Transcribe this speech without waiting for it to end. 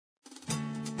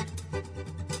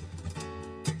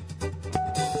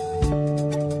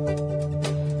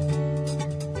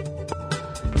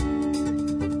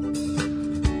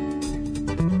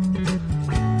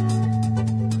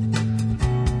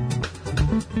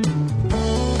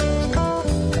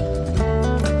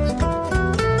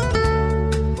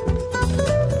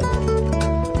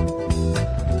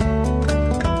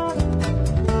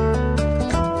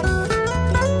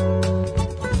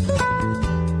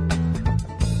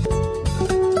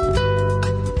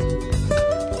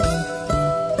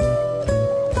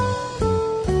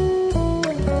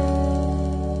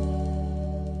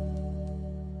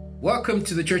Welcome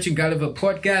to the Church in Gulliver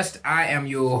podcast. I am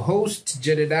your host,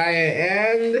 Jedediah,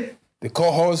 and the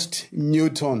co-host,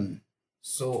 Newton.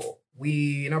 So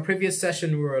in our previous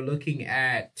session, we were looking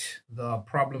at the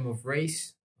problem of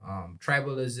race,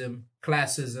 tribalism,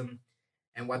 classism,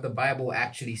 and what the Bible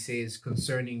actually says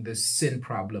concerning the sin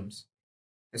problems.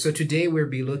 And so today we'll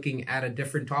be looking at a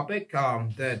different topic.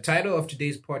 The title of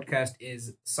today's podcast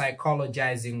is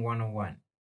Psychologizing 101.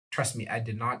 Trust me, I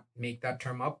did not make that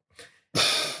term up.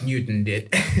 Newton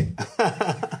did.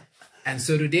 And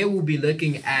so today we'll be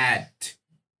looking at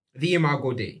the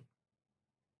Imago Dei.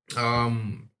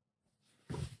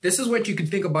 This is what you can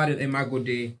think about it, Imago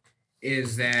Dei,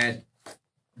 is that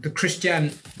the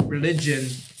Christian religion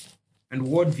and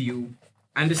worldview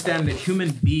understand that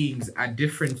human beings are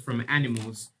different from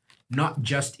animals, not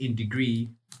just in degree,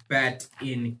 but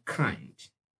in kind.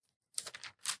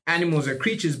 Animals are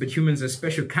creatures, but humans are a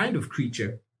special kind of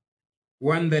creature.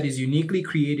 One that is uniquely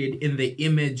created in the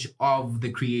image of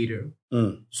the Creator.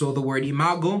 So the word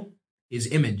imago is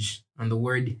image, and the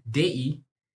word Dei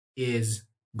is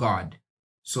God.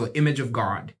 So image of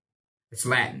God. It's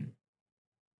Latin.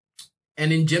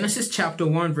 And in Genesis chapter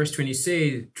 1, verse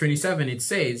 27, it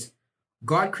says,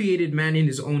 God created man in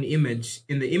his own image.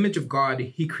 In the image of God,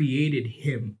 he created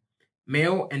him.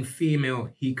 Male and female,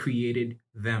 he created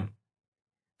them.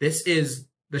 This is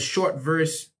the short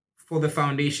verse for the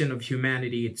foundation of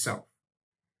humanity itself.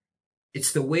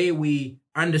 It's the way we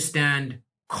understand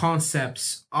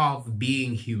concepts of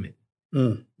being human.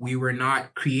 We were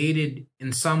not created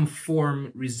in some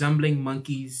form resembling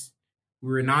monkeys.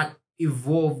 We were not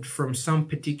evolved from some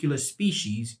particular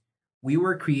species. We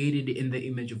were created in the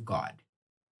image of God.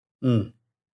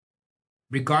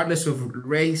 Regardless of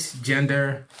race,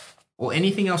 gender, or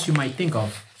anything else you might think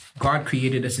of, God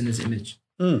created us in his image.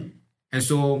 And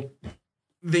so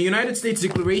the United States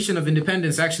Declaration of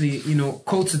Independence actually,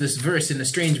 quotes this verse in a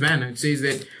strange manner. It says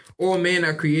that all men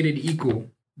are created equal,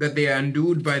 that they are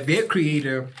endued by their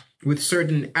Creator with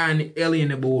certain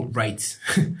unalienable rights.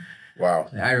 Wow.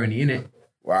 The irony in it.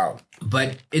 Wow.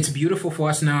 But it's beautiful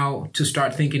for us now to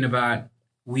start thinking about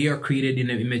we are created in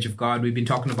the image of God. We've been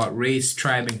talking about race,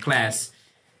 tribe, and class.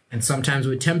 And sometimes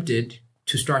we're tempted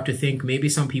to start to think maybe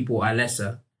some people are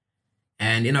lesser.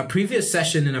 And in our previous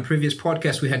session, in our previous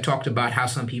podcast, we had talked about how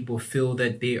some people feel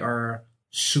that they are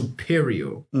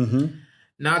superior.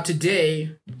 Now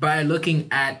today, by looking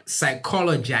at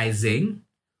psychologizing,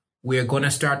 we're going to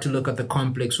start to look at the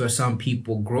complex where some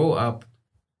people grow up,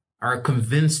 are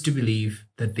convinced to believe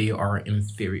that they are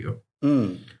inferior.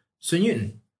 So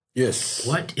Newton, yes,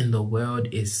 what in the world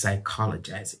is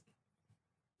psychologizing?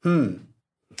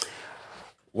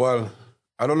 Well,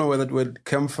 I don't know where that word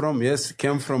came from. Yes, it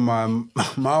came from my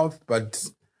mouth, but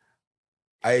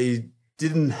I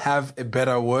didn't have a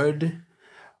better word.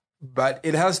 But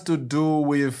it has to do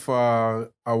with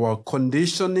our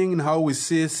conditioning and how we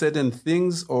see certain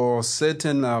things or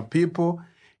certain people.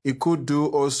 It could do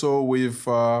also with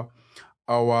our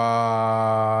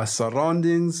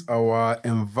surroundings, our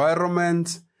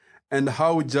environment, and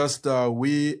how just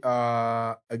we,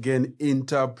 again,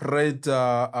 interpret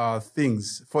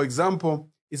things. For example,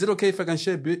 is it okay if I can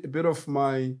share a bit of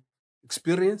my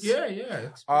experience?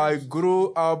 Yeah. I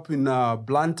grew up in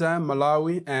Blantyre,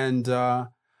 Malawi, and I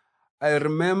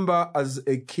remember as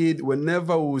a kid,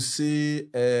 whenever we see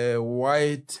a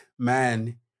white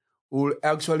man, we'll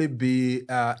actually be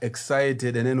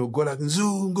excited, and then we'll go like,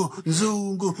 Nzungu,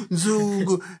 Nzungu,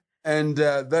 Nzungu. And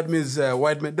that means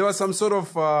white man. There was some sort of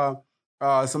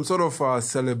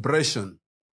celebration.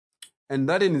 And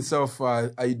that in itself,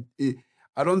 I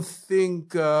don't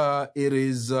think it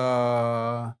is... it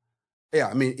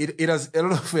has a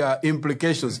lot of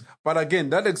implications. But again,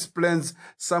 that explains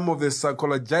some of the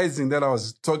psychologizing that I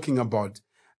was talking about.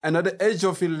 And at the age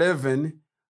of 11,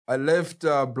 I left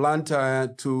Blantyre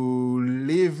to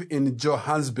live in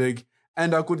Johannesburg.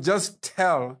 And I could just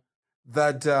tell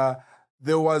that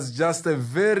there was just a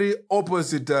very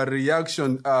opposite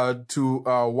reaction to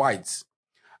whites.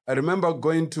 I remember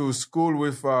going to school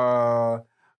with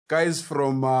guys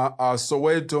from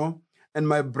Soweto, and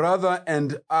my brother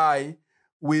and I,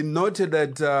 we noted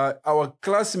that our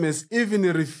classmates even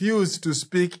refused to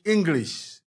speak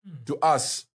English to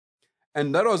us.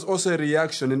 And that was also a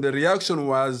reaction. And the reaction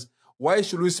was why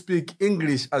should we speak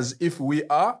English as if we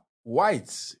are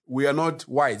whites? We are not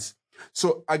whites.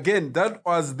 So again, that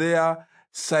was their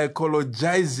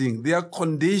psychologizing, their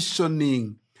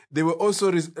conditioning. They were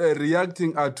also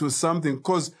reacting to something,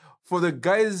 because for the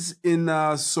guys in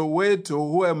Soweto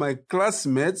who are my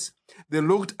classmates, they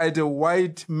looked at a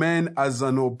white man as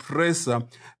an oppressor.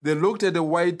 They looked at a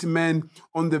white man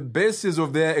on the basis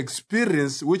of their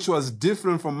experience, which was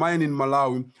different from mine in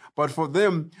Malawi. But for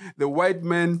them, the white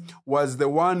man was the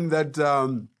one that,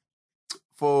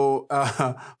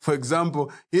 for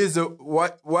example, he's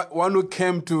one who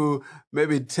came to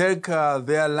maybe take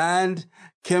their land,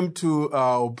 came to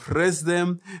oppress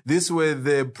them. These were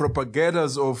the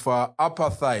propagators of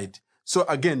apartheid. So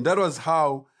again, that was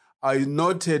how I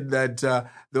noted that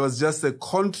there was just a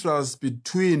contrast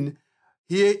between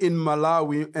here in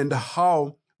Malawi and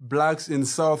how blacks in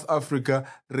South Africa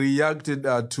reacted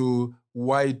to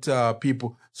white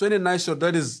people. So in a nutshell,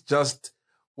 that is just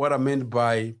what I meant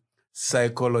by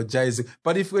psychologizing.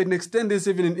 But if we can extend this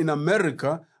even in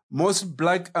America, most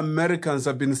black Americans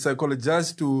have been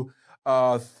psychologized to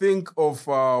think of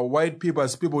white people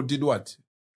as people did what?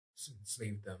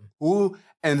 Enslaved them. Who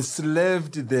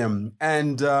enslaved them.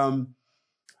 And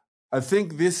I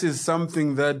think this is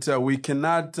something that we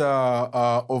cannot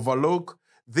overlook.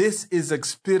 This is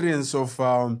experience of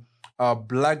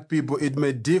black people. It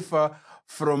may differ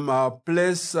from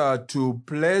place to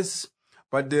place,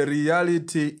 but the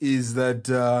reality is that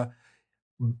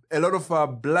a lot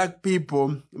of black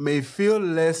people may feel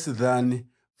less than.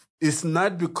 It's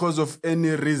not because of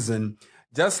any reason.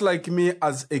 Just like me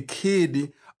as a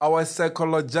kid, I was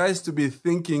psychologized to be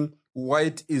thinking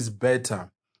white is better.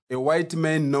 A white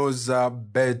man knows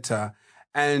better.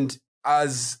 And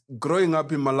as growing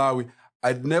up in Malawi,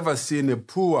 I'd never seen a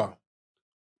poor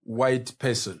white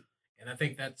person. And I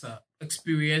think that's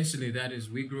experientially, that is,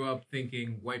 we grew up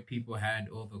thinking white people had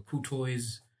all the cool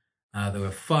toys. They were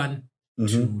fun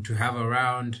to have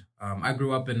around. I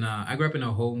grew up in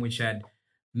a home which had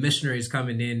missionaries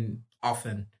coming in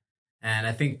often. And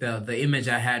I think the image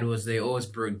I had was they always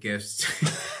brought gifts.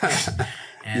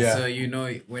 And so,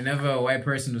 whenever a white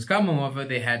person was coming over,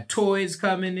 they had toys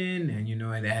coming in,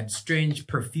 and, they had strange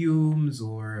perfumes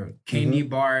or candy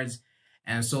bars.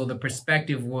 And so the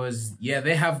perspective was,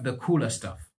 they have the cooler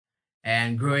stuff.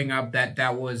 And growing up,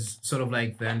 that was sort of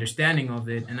like the understanding of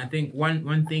it. And I think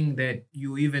one thing that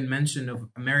you even mentioned of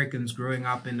Americans growing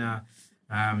up in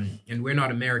and we're not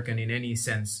American in any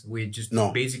sense. We're just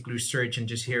basic research and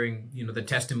just hearing, the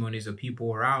testimonies of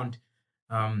people around.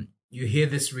 You hear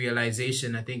this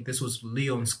realization. I think this was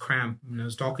Leon's Cramp when I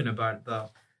was talking about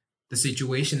the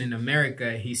situation in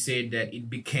America. He said that it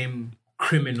became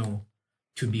criminal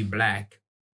to be black.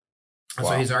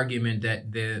 Wow. So his argument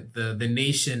that the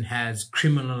nation has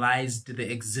criminalized the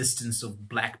existence of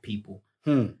black people.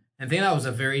 I think that was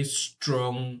a very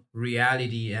strong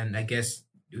reality, and I guess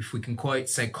if we can call it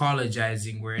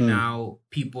psychologizing, where now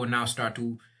people now start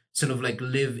to sort of like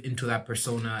live into that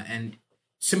persona and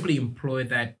simply employ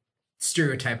that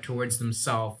stereotype towards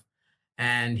themselves.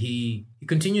 And he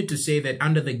continued to say that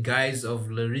under the guise of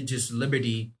religious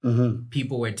liberty,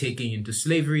 people were taken into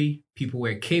slavery, people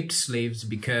were caped slaves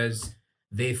because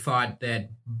they thought that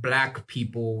black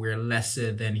people were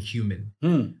lesser than human,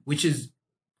 which is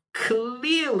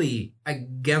clearly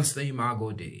against the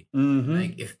Imago Dei.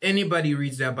 Like, if anybody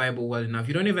reads that Bible well enough,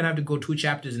 you don't even have to go 2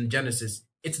 chapters in Genesis.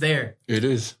 It's there. It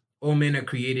is. All men are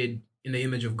created in the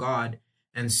image of God.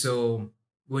 And so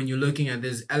when you're looking at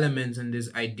these elements and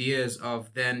these ideas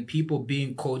of then people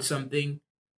being called something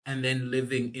and then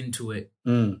living into it,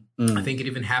 I think it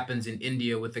even happens in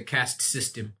India with the caste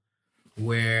system,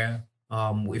 where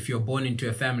if you're born into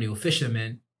a family of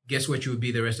fishermen, guess what you would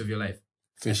be the rest of your life?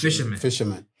 Fisherman.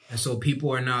 And so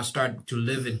people are now starting to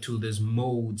live into these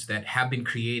modes that have been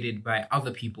created by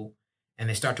other people, and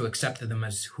they start to accept them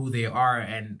as who they are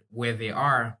and where they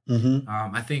are.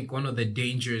 I think one of the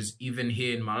dangers, even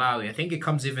here in Malawi, I think it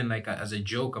comes even like as a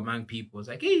joke among people. It's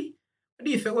like, hey, what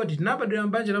do you think? What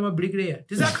I'm a bricklayer?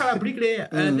 Does that call a bricklayer?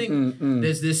 And I think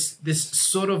there's this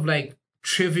sort of like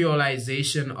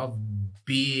trivialization of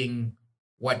being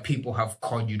what people have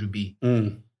called you to be.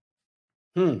 And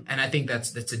I think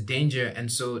that's a danger.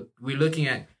 And so we're looking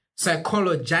at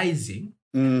psychologizing,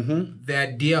 the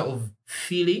idea of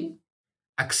feeling,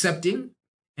 accepting,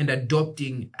 and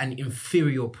adopting an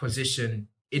inferior position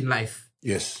in life.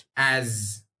 Yes.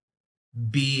 As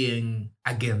being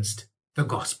against the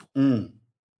gospel.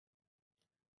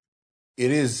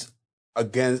 It is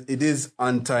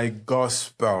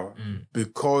anti-gospel,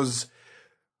 because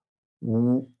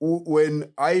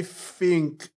when I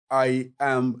think I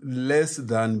am less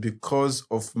than because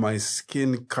of my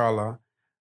skin color,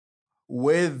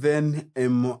 where then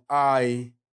am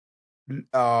I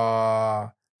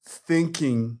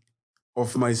thinking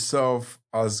of myself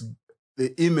as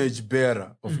the image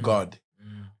bearer of God?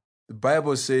 The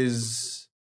Bible says,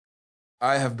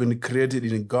 I have been created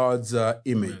in God's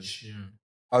image. Yeah.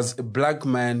 As a black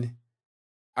man,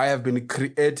 I have been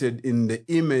created in the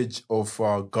image of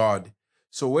God.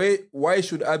 So why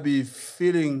should I be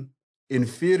feeling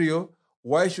inferior?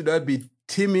 Why should I be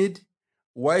timid?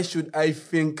 Why should I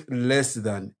think less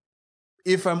than?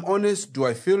 If I'm honest, do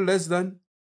I feel less than?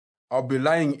 I'll be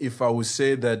lying if I would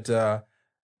say that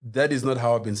that is not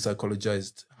how I've been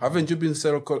psychologized. Haven't you been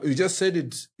psychologized? You just said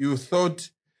it. You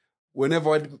thought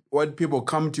whenever white people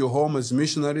come to your home as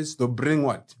missionaries, they'll bring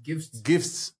what?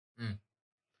 Gifts.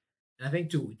 And I think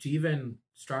to even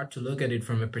start to look at it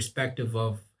from a perspective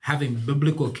of having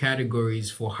biblical categories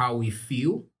for how we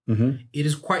feel, it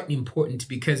is quite important,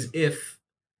 because if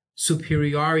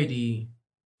superiority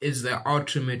is the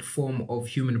ultimate form of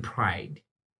human pride,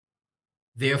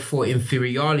 therefore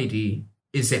inferiority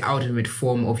is the ultimate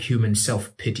form of human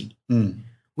self-pity,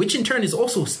 which in turn is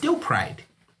also still pride.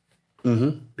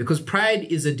 Because pride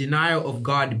is a denial of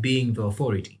God being the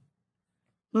authority.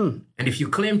 And if you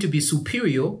claim to be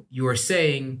superior, you are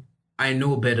saying, I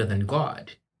know better than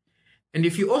God. And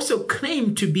if you also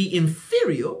claim to be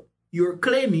inferior, you're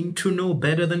claiming to know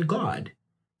better than God.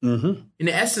 In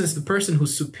essence, the person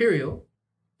who's superior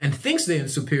and thinks they're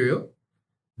superior,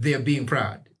 they're being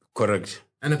proud. Correct.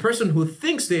 And the person who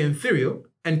thinks they're inferior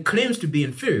and claims to be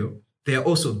inferior, they are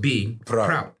also being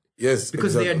proud. Yes,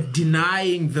 because they are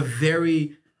denying the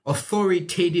very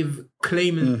authoritative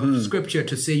claim of Scripture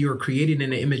to say you're created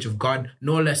in the image of God,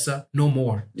 no lesser, no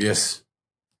more. Yes,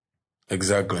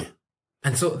 exactly.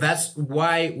 And so that's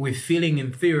why we're feeling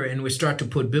inferior, and we start to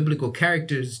put biblical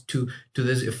characters to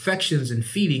those affections and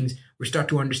feelings. We start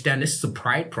to understand this is a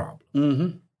pride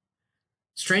problem.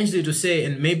 Strangely to say,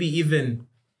 and maybe even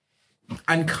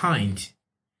unkind,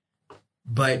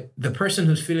 but the person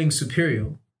who's feeling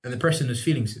superior and the person who's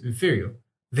feeling inferior,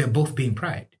 they're both being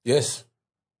pride. Yes.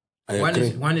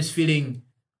 One is feeling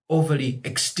overly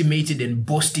estimated and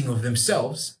boasting of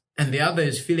themselves, and the other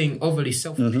is feeling overly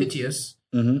self-piteous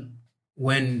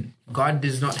when God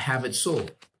does not have it so.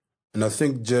 And I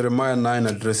think Jeremiah 9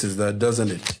 addresses that,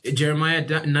 doesn't it?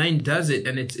 Jeremiah 9 does it,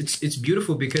 and it's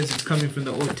beautiful because it's coming from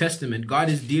the Old Testament. God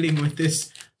is dealing with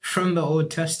this from the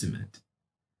Old Testament.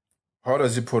 How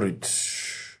does he put it?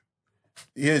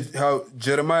 Here's how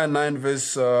Jeremiah 9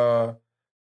 verse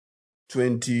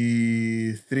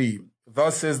 23.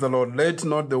 Thus says the Lord, let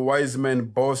not the wise man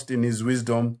boast in his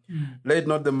wisdom. Let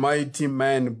not the mighty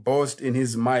man boast in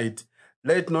his might.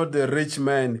 Let not the rich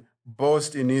man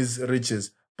boast in his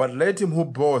riches. But let him who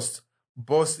boasts,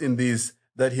 boast in this,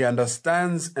 that he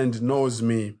understands and knows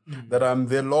me, that I am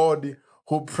the Lord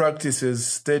who practices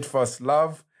steadfast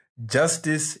love,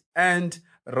 justice, and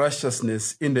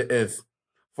righteousness in the earth.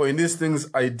 For in these things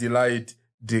I delight,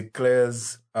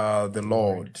 declares the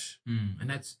Lord.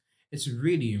 And it's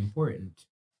really important.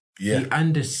 Yeah. He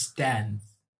understands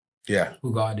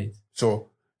who God is. So,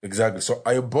 exactly. So,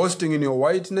 are you boasting in your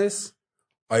whiteness?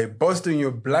 Are you boasting in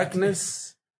your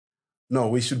blackness? No,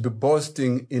 we should be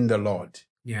boasting in the Lord.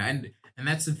 Yeah, and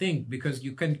that's the thing, because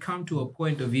you can come to a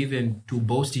point of even to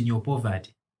boast in your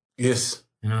poverty. Yes.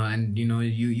 And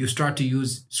you start to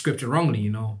use Scripture wrongly,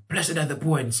 blessed are the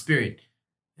poor in spirit.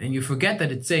 And you forget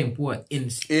that it's saying poor in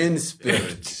spirit. In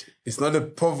spirit. It's not the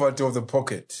poverty of the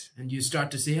pocket. And you start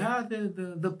to say,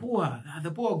 the poor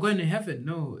are going to heaven.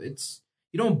 No,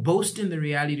 you don't boast in the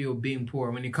reality of being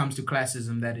poor when it comes to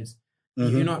classism, that is.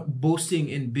 You're not boasting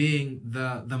in being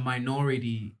the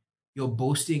minority. You're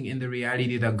boasting in the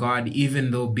reality that God, even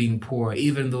though being poor,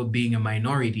 even though being a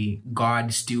minority,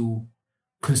 God still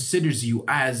considers you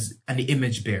as an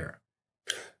image bearer.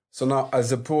 So now,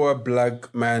 as a poor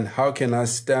black man, how can I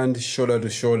stand shoulder to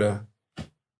shoulder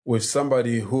with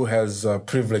somebody who has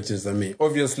privileges than me?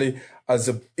 Obviously,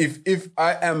 if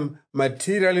I am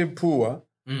materially poor,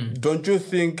 don't you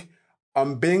think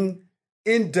I'm being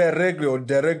indirectly or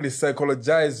directly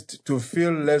psychologized to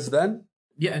feel less than?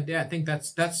 Yeah, I think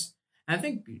that's. I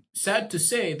think, sad to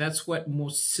say, that's what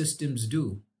most systems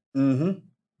do.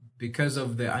 Because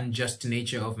of the unjust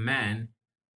nature of man,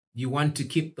 you want to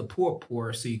keep the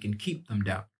poor so you can keep them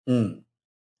down. And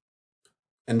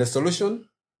the solution?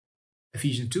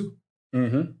 Ephesians 2.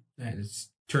 Let's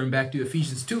turn back to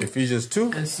Ephesians 2. Ephesians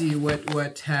 2. And see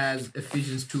what has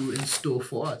Ephesians 2 in store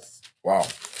for us. Wow.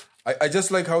 I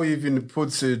just like how he even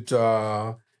puts it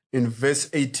in verse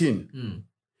 18.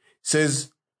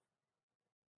 Says,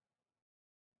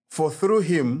 For through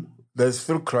him, that's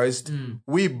through Christ,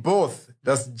 we both,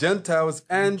 that's Gentiles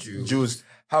and Jews,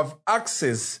 have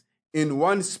access in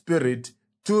one spirit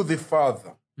to the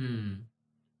Father.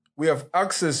 We have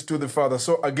access to the Father.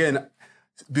 So again,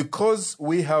 because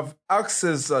we have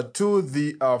access to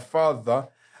the Father,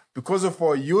 because of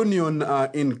our union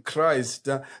in Christ,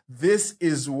 this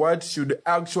is what should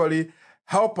actually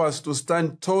help us to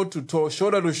stand toe to toe,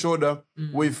 shoulder to shoulder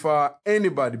with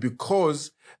anybody,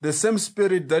 because the same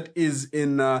spirit that is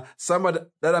in somebody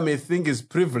that I may think is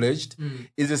privileged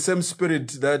is the same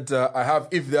spirit that I have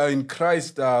if they are in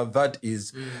Christ, that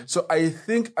is. So I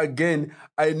think, again,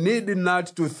 I need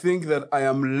not to think that I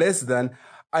am less than.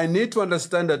 I need to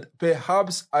understand that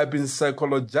perhaps I've been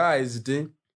psychologized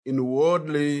in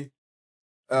worldly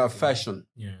fashion.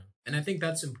 Yeah. And I think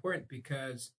that's important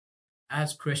because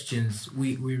as Christians,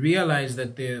 we realize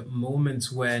that there are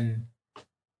moments when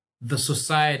the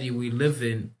society we live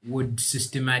in would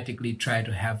systematically try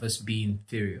to have us be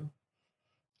inferior.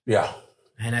 Yeah.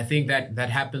 And I think that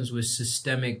happens with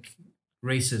systemic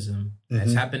racism.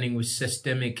 That's happening with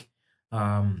systemic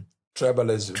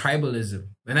tribalism.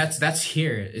 And that's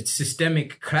here. It's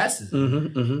systemic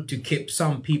classism to keep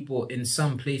some people in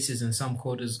some places, in some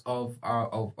quarters of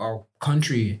our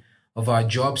country, of our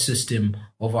job system,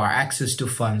 of our access to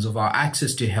funds, of our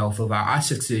access to health, of our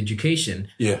access to education.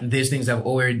 Yeah. These things have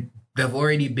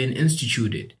already been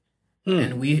instituted.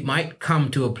 And we might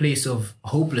come to a place of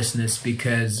hopelessness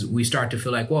because we start to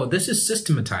feel like, well, this is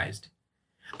systematized.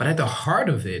 But at the heart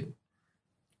of it,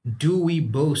 do we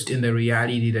boast in the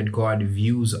reality that God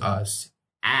views us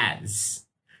as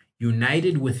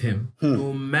united with him,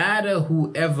 no matter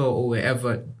whoever or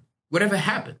wherever, whatever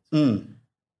happens?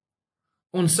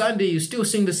 On Sunday, you still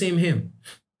sing the same hymn.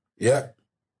 Yeah.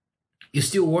 You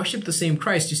still worship the same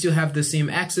Christ. You still have the same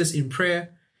access in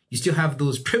prayer. You still have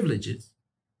those privileges.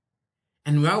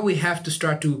 And now we have to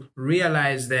start to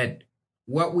realize that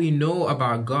what we know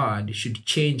about God should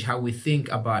change how we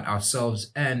think about ourselves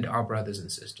and our brothers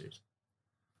and sisters.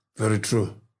 Very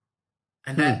true.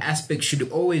 And that aspect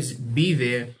should always be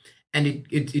there. And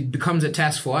it becomes a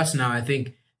task for us now. I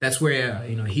think that's where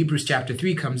Hebrews chapter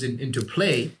 3 comes into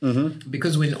play,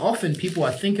 because when often people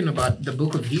are thinking about the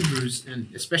book of Hebrews,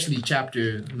 and especially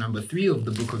chapter number 3 of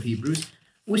the book of Hebrews,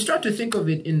 we start to think of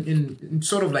it in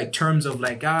sort of like terms of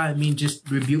like, just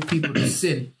rebuke people to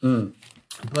sin.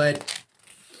 But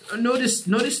notice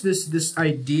this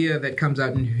idea that comes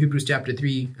out in Hebrews chapter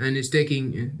 3, and it's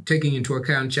taking into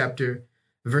account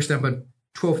verse number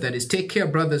 12, that is, take care,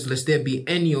 brothers, lest there be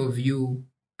any of you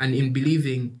an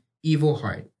unbelieving evil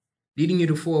heart, leading you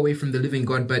to fall away from the living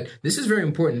God. But this is very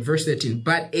important, verse 13,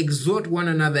 but exhort one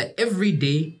another every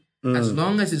day, as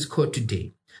long as it's called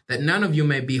today, that none of you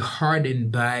may be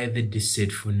hardened by the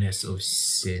deceitfulness of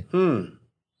sin.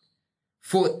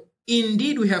 For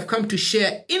indeed we have come to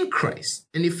share in Christ,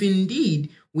 and if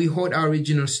indeed we hold our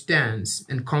original stance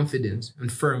and confidence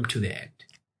and firm to the end.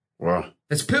 Wow.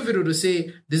 It's pivotal to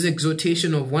say this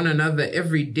exhortation of one another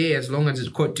every day, as long as it's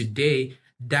called today,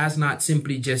 does not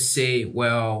simply just say,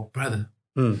 well, brother,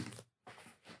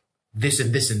 this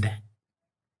and this and that.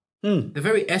 The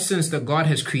very essence that God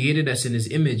has created us in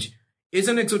his image is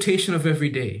an exhortation of every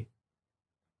day.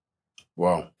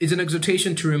 Wow. It's an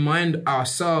exhortation to remind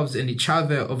ourselves and each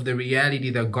other of the reality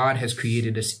that God has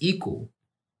created us equal.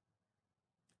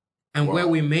 And where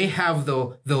we may have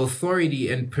the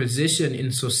authority and position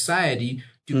in society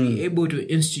to be able to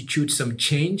institute some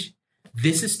change,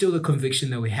 this is still the conviction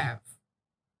that we have.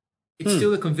 It's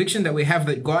still the conviction that we have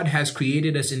that God has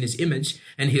created us in his image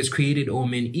and he has created all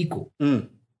men equal.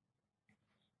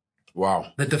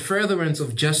 Wow. That the furtherance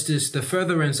of justice, the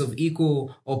furtherance of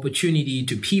equal opportunity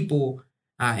to people,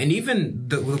 and even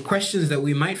the questions that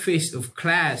we might face of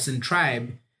class and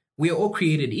tribe, we are all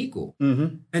created equal.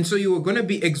 And so you are going to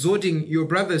be exhorting your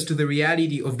brothers to the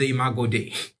reality of the Imago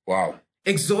Dei. Wow.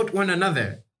 Exhort one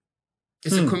another.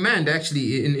 It's a command,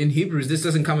 actually. In Hebrews, this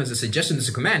doesn't come as a suggestion, it's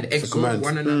a command. Exhort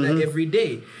one another every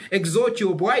day. Exhort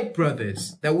your white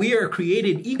brothers that we are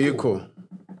created equal.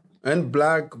 And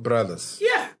black brothers.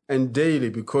 Yeah. And daily,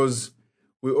 because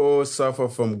we all suffer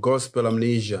from gospel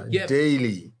amnesia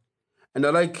daily. And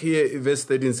I like here, verse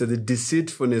 13 says, the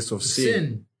deceitfulness of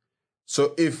sin.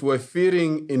 So if we're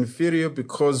feeling inferior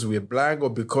because we're black or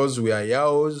because we are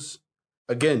yaos,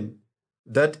 again,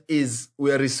 that is,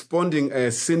 we are responding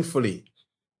sinfully,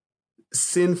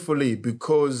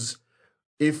 because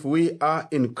if we are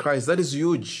in Christ, that is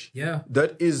huge. Yeah.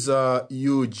 That is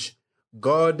huge.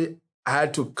 God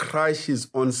had to crush his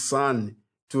own son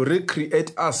to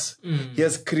recreate us. He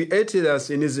has created us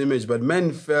in his image, but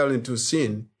men fell into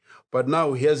sin. but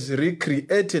now he has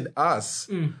recreated us.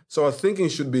 So our thinking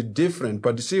should be different.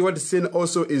 But you see what sin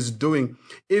also is doing,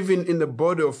 even in the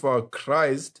body of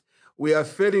Christ, we are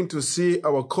failing to see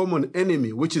our common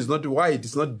enemy, which is not white,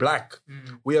 it's not black.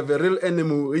 We have a real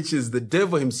enemy, which is the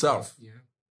devil himself. Yeah.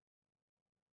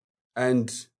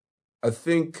 And I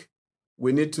think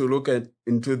we need to look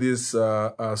into this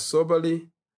soberly,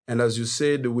 and as you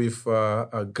said, with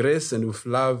grace and with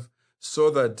love,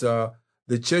 so that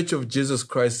the Church of Jesus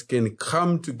Christ can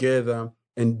come together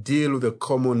and deal with the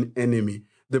common enemy.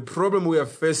 The problem we are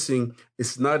facing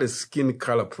is not a skin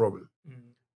color problem.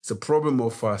 It's a problem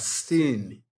of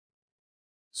sin.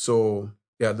 So,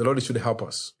 yeah, the Lord should help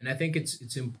us. And I think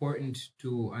it's important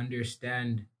to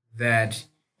understand that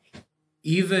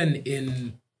even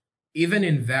in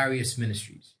various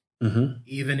ministries,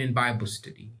 even in Bible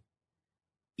study,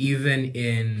 even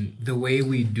in the way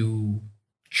we do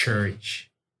church,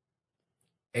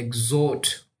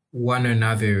 exhort one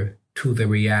another to the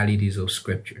realities of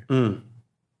Scripture.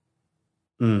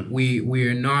 We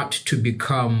are not to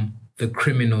become the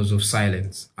criminals of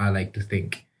silence, I like to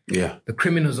think. Yeah. The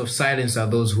criminals of silence are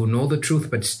those who know the truth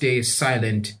but stay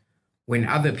silent when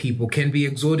other people can be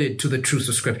exhorted to the truths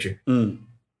of Scripture. To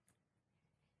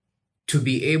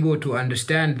be able to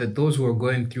understand that those who are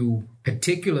going through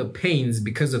particular pains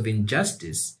because of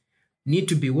injustice need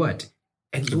to be what?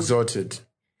 Exhorted.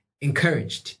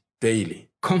 Encouraged.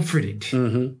 Daily. Comforted.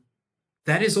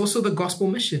 That is also the gospel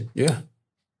mission. Yeah.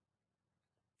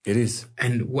 It is.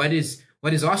 And what is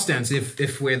our stance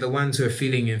if we're the ones who are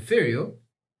feeling inferior?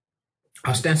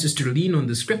 Our stance is to lean on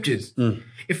the Scriptures.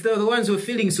 If they're the ones who are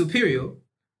feeling superior,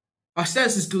 our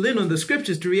stance is to lean on the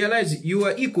Scriptures to realize you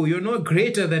are equal. You're not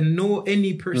greater than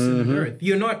any person on earth.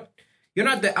 You're not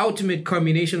the ultimate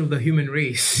culmination of the human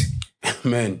race.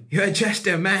 Amen. You're just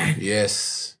a man.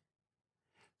 Yes.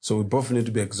 So we both need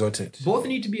to be exhorted. Both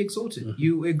need to be exhorted.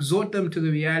 You exhort them to the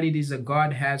realities that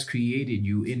God has created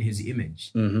you in His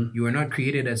image. You are not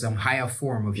created as some higher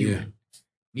form of human.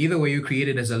 Neither were you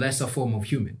created as a lesser form of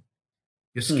human.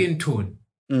 Your skin tone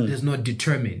does not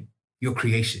determine your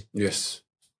creation. Yes.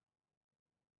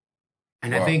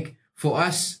 And I think for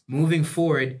us moving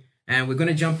forward, and we're going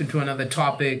to jump into another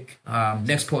topic,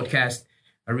 next podcast,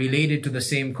 related to the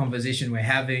same conversation we're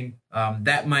having,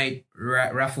 that might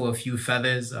ruffle a few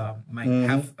feathers, might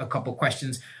have a couple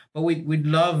questions, but we'd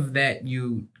love that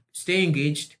you stay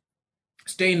engaged,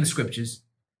 stay in the Scriptures,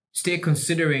 stay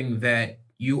considering that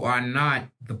you are not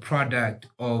the product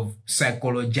of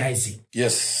psychologizing.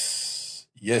 Yes.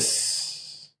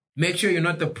 Yes. Make sure you're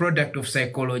not the product of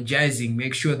psychologizing.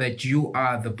 Make sure that you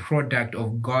are the product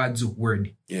of God's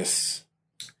word. Yes.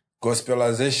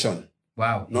 Gospelization.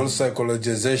 Wow. Not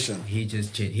psychologization. He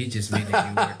just made a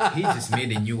new word. He just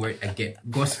made a new word again.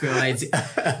 Gospelizing.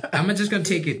 I'm just going to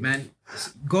take it, man.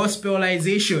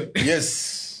 Gospelization.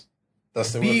 Yes.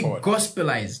 That's the word for it. Be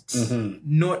gospelized,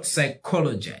 not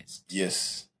psychologized.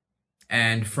 Yes.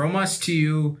 And from us to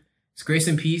you, it's grace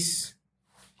and peace.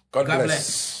 God bless.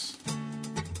 Bless.